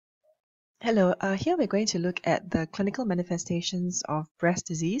Hello, here we're going to look at the clinical manifestations of breast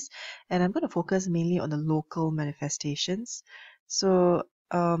disease, and I'm going to focus mainly on the local manifestations.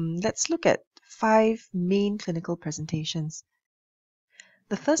 Let's look at 5 main clinical presentations.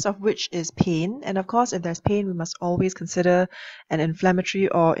 The first of which is pain, and of course, if there's pain, we must always consider an inflammatory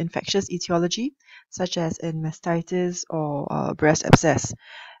or infectious etiology, such as in mastitis or breast abscess.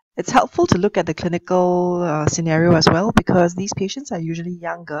 It's helpful to look at the clinical scenario as well because these patients are usually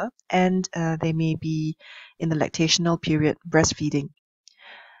younger and they may be in the lactational period breastfeeding.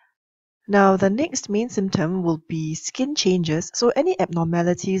 Now, the next main symptom will be skin changes. So, any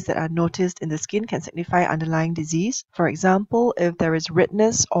abnormalities that are noticed in the skin can signify underlying disease. For example, if there is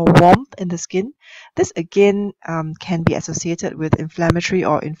redness or warmth in the skin, this again can be associated with inflammatory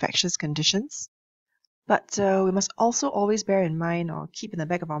or infectious conditions. But we must also always bear in mind or keep in the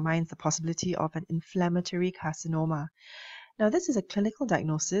back of our minds the possibility of an inflammatory carcinoma. Now, this is a clinical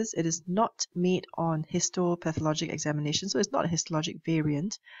diagnosis. It is not made on histopathologic examination, so it's not a histologic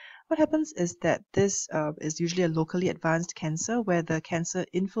variant. What happens is that this is usually a locally advanced cancer where the cancer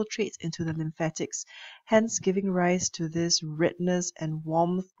infiltrates into the lymphatics, hence giving rise to this redness and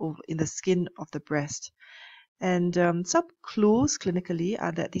warmth in the skin of the breast. And some clues clinically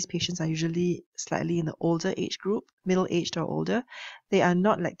are that these patients are usually slightly in the older age group, middle-aged or older. They are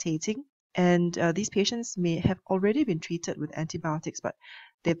not lactating, and these patients may have already been treated with antibiotics, but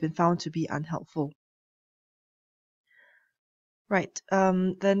they've been found to be unhelpful. Right,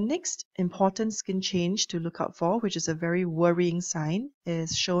 the next important skin change to look out for, which is a very worrying sign,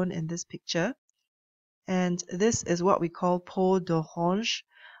 is shown in this picture. And this is what we call peau d'orange,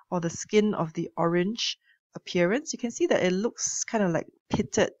 or the skin of the orange appearance. You can see that it looks kind of like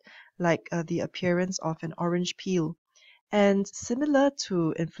pitted, like the appearance of an orange peel. And similar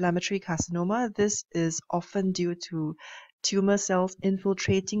to inflammatory carcinoma, this is often due to tumor cells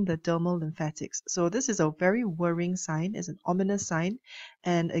infiltrating the dermal lymphatics. So this is a very worrying sign, it's an ominous sign,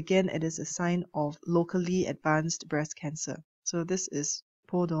 and again, it is a sign of locally advanced breast cancer. So this is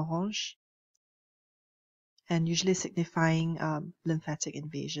peau d'orange, and usually signifying lymphatic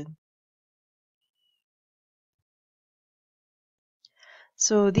invasion.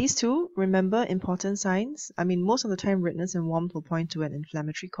 So these two, remember, important signs. I mean, most of the time redness and warmth will point to an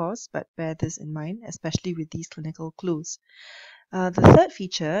inflammatory cause, but bear this in mind, especially with these clinical clues. The third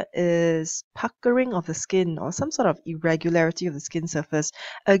feature is puckering of the skin or some sort of irregularity of the skin surface.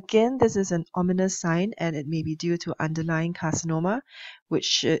 Again, this is an ominous sign and it may be due to underlying carcinoma,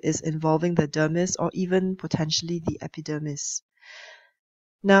 which is involving the dermis or even potentially the epidermis.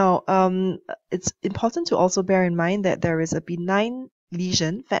 Now, it's important to also bear in mind that there is a benign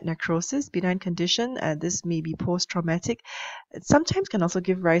lesion, fat necrosis, benign condition, and this may be post-traumatic. It sometimes can also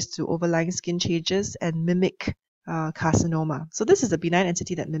give rise to overlying skin changes and mimic carcinoma. So this is a benign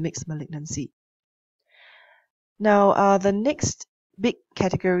entity that mimics malignancy. Now, the next big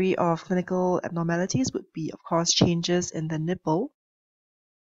category of clinical abnormalities would be, of course, changes in the nipple.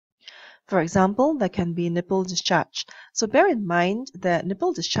 For example, there can be nipple discharge. So bear in mind that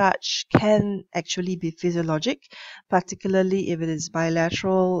nipple discharge can actually be physiologic, particularly if it is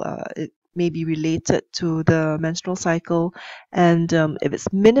bilateral. It may be related to the menstrual cycle, and if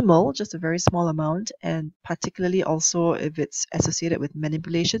it's minimal, just a very small amount, and particularly also if it's associated with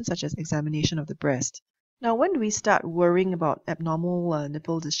manipulation, such as examination of the breast. Now, when do we start worrying about abnormal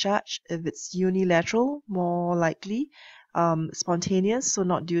nipple discharge? If it's unilateral, more likely, spontaneous, so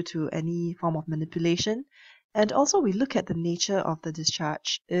not due to any form of manipulation. And also, we look at the nature of the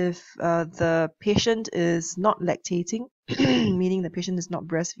discharge. If the patient is not lactating, meaning the patient is not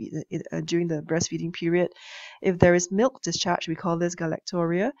breastfeeding during the breastfeeding period, if there is milk discharge, we call this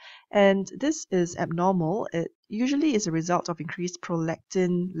galactorrhea, and this is abnormal. It usually is a result of increased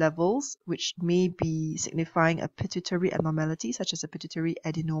prolactin levels, which may be signifying a pituitary abnormality, such as a pituitary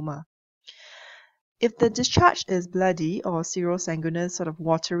adenoma. If the discharge is bloody or serosanguinous, sort of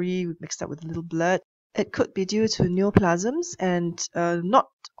watery, mixed up with a little blood, it could be due to neoplasms and not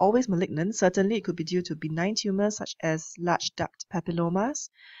always malignant. Certainly, it could be due to benign tumors such as large duct papillomas.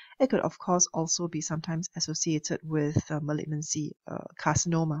 It could, of course, also be sometimes associated with malignancy,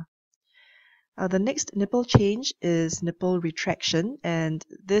 carcinoma. The next nipple change is nipple retraction, and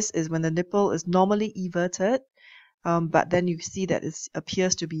this is when the nipple is normally everted, but then you see that it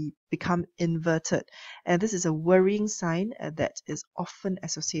appears to become inverted. And this is a worrying sign that is often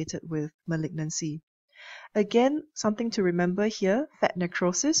associated with malignancy. Again, something to remember here, fat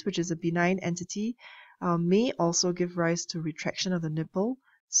necrosis, which is a benign entity, may also give rise to retraction of the nipple.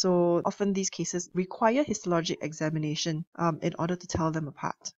 So often these cases require histologic examination in order to tell them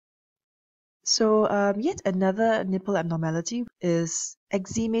apart. So yet another nipple abnormality is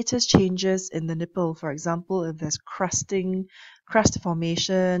eczematous changes in the nipple. For example, if there's crust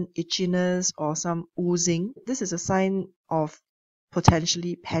formation, itchiness, or some oozing, this is a sign of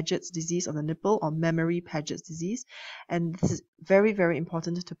potentially Paget's disease on the nipple or memory Paget's disease. And this is very, very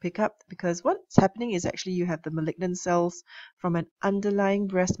important to pick up, because what's happening is actually you have the malignant cells from an underlying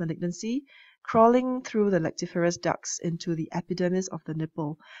breast malignancy crawling through the lactiferous ducts into the epidermis of the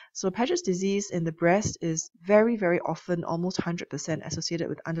nipple. So Paget's disease in the breast is very, very often, almost 100% associated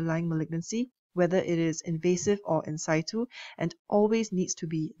with underlying malignancy, whether it is invasive or in situ, and always needs to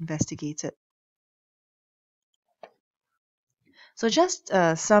be investigated. So just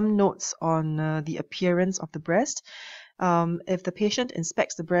some notes on the appearance of the breast. If the patient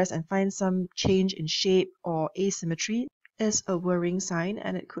inspects the breast and finds some change in shape or asymmetry, is a worrying sign,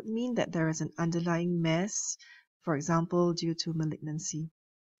 and it could mean that there is an underlying mass, for example, due to malignancy.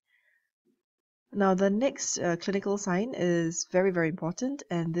 Now, the next clinical sign is very, very important,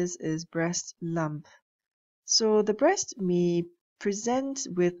 and this is breast lump. So the breast may present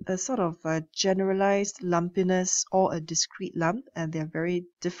with a sort of a generalized lumpiness or a discrete lump, and they're very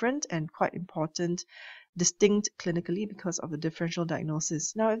different and quite important, distinct clinically because of the differential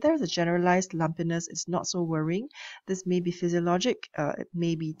diagnosis. Now, if there's a generalized lumpiness, it's not so worrying. This may be physiologic, it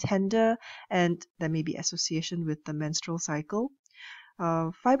may be tender, and there may be association with the menstrual cycle.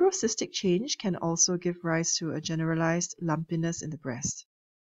 Fibrocystic change can also give rise to a generalized lumpiness in the breast.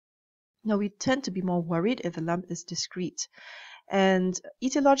 Now, we tend to be more worried if the lump is discrete. And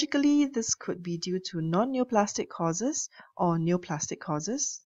etiologically, this could be due to non-neoplastic causes or neoplastic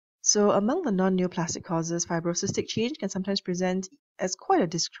causes. So among the non-neoplastic causes, fibrocystic change can sometimes present as quite a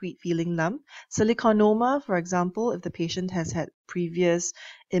discrete feeling lump. Siliconoma, for example, if the patient has had previous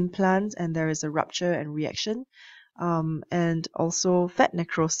implants and there is a rupture and reaction. And also fat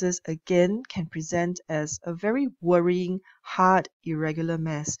necrosis, again, can present as a very worrying, hard, irregular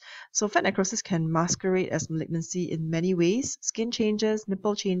mass. So fat necrosis can masquerade as malignancy in many ways: skin changes,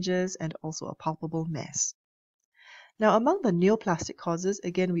 nipple changes, and also a palpable mass. Now, among the neoplastic causes,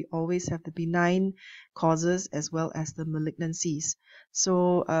 again, we always have the benign causes as well as the malignancies.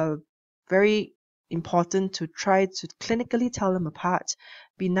 So very important to try to clinically tell them apart.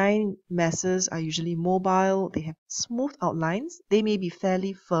 Benign masses are usually mobile, they have smooth outlines, they may be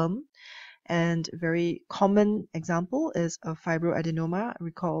fairly firm, and a very common example is a fibroadenoma.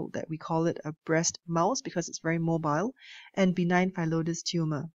 Recall that we call it a breast mouse because it's very mobile, and benign phyllodes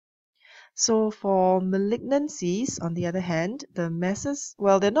tumor. So for malignancies, on the other hand, the masses,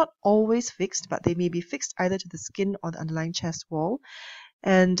 well, they're not always fixed, but they may be fixed either to the skin or the underlying chest wall,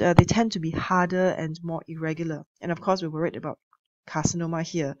 and they tend to be harder and more irregular. And of course, we're worried about carcinoma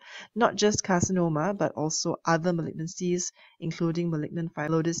here. Not just carcinoma, but also other malignancies, including malignant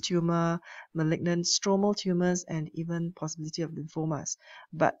phyllodes tumor, malignant stromal tumors, and even possibility of lymphomas.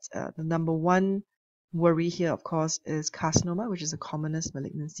 But the number one worry here, of course, is carcinoma, which is the commonest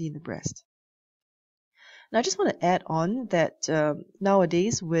malignancy in the breast. Now, I just want to add on that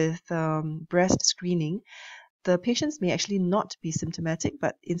nowadays with breast screening, the patients may actually not be symptomatic,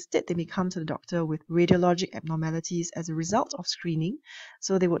 but instead they may come to the doctor with radiologic abnormalities as a result of screening.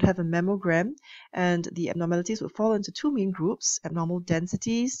 So they would have a mammogram, and the abnormalities would fall into two main groups: abnormal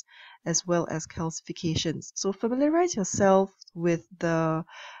densities as well as calcifications. So familiarize yourself with the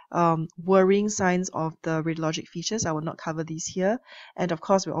worrying signs of the radiologic features. I will not cover these here. And of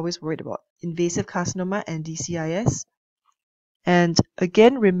course, we're always worried about invasive carcinoma and DCIS. And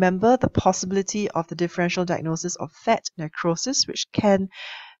again, remember the possibility of the differential diagnosis of fat necrosis, which can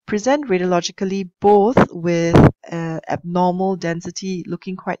present radiologically both with abnormal density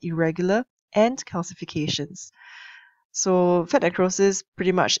looking quite irregular and calcifications. So fat necrosis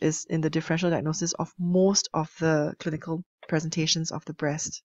pretty much is in the differential diagnosis of most of the clinical presentations of the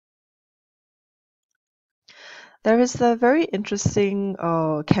breast. There is a very interesting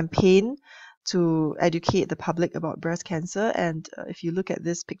campaign to educate the public about breast cancer, and if you look at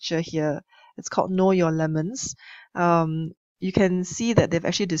this picture here, it's called Know Your Lemons. You can see that they've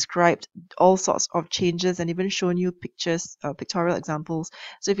actually described all sorts of changes and even shown you pictures, pictorial examples.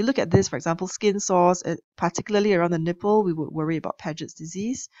 So if you look at this, for example, skin sores, particularly around the nipple, we would worry about Paget's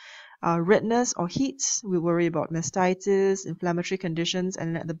disease. Redness or heat, we worry about mastitis, inflammatory conditions,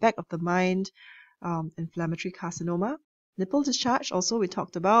 and at the back of the mind, inflammatory carcinoma. Nipple discharge, also we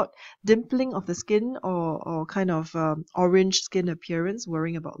talked about. Dimpling of the skin or kind of orange skin appearance,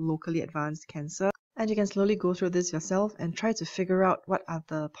 worrying about locally advanced cancer. And you can slowly go through this yourself and try to figure out what are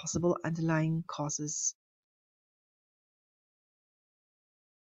the possible underlying causes.